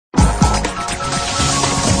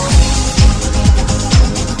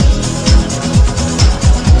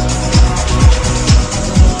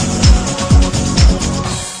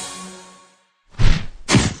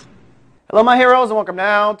Hello my heroes and welcome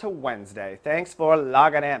now to Wednesday. Thanks for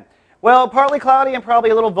logging in. Well, partly cloudy and probably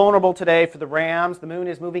a little vulnerable today for the Rams. The moon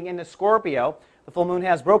is moving into Scorpio. The full moon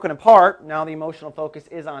has broken apart. Now the emotional focus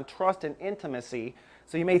is on trust and intimacy.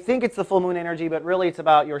 So you may think it's the full moon energy, but really it's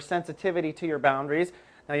about your sensitivity to your boundaries.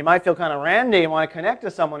 Now you might feel kind of randy and want to connect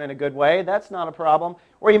to someone in a good way. That's not a problem.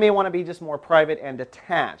 Or you may want to be just more private and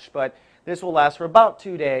detached. But this will last for about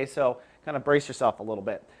 2 days, so kind of brace yourself a little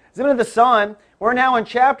bit. Zoom into the sun. We're now in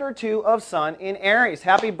Chapter 2 of Sun in Aries.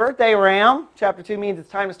 Happy birthday, Ram. Chapter 2 means it's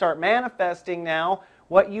time to start manifesting now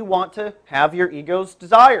what you want to have your ego's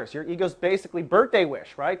desires. Your ego's basically birthday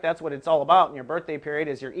wish, right? That's what it's all about in your birthday period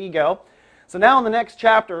is your ego. So now in the next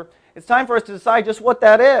chapter, it's time for us to decide just what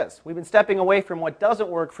that is. We've been stepping away from what doesn't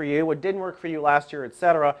work for you, what didn't work for you last year,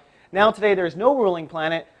 etc. Now today there's no ruling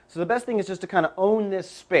planet, so the best thing is just to kind of own this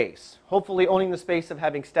space. Hopefully owning the space of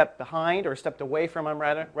having stepped behind or stepped away from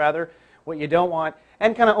rather what you don't want,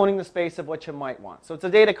 and kind of owning the space of what you might want. So it's a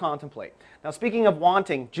day to contemplate. Now speaking of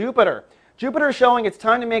wanting, Jupiter. Jupiter is showing it's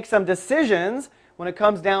time to make some decisions when it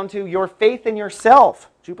comes down to your faith in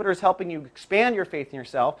yourself. Jupiter is helping you expand your faith in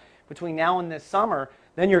yourself between now and this summer.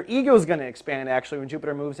 Then your ego is going to expand actually when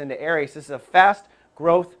Jupiter moves into Aries. This is a fast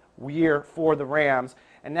growth year for the Rams.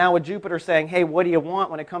 And now with Jupiter saying, hey, what do you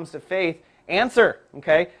want when it comes to faith? Answer,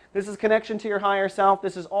 okay? This is connection to your higher self.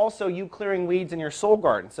 This is also you clearing weeds in your soul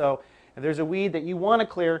garden. So if there's a weed that you want to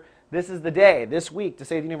clear, this is the day, this week, to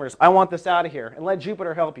say to the universe, I want this out of here. And let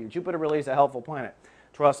Jupiter help you. Jupiter really is a helpful planet.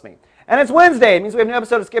 Trust me. And it's Wednesday. It means we have a new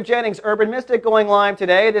episode of Skip Jennings' Urban Mystic going live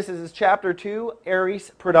today. This is his Chapter 2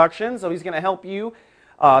 Aries production. So he's going to help you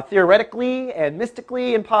theoretically and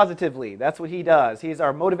mystically and positively. That's what he does. He's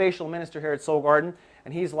our motivational minister here at Soul Garden,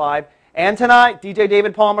 and he's live. And tonight, DJ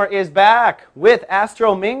David Palmer is back with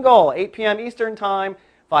Astro Mingle, 8 p.m. Eastern Time,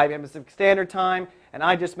 5 p.m. Pacific Standard Time, and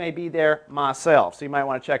I just may be there myself, so you might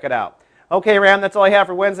want to check it out. Okay, Ram, that's all I have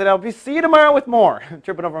for Wednesday. I'll see you tomorrow with more.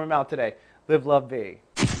 Tripping over my mouth today. Live, love, be.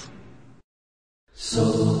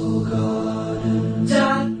 Soul Garden.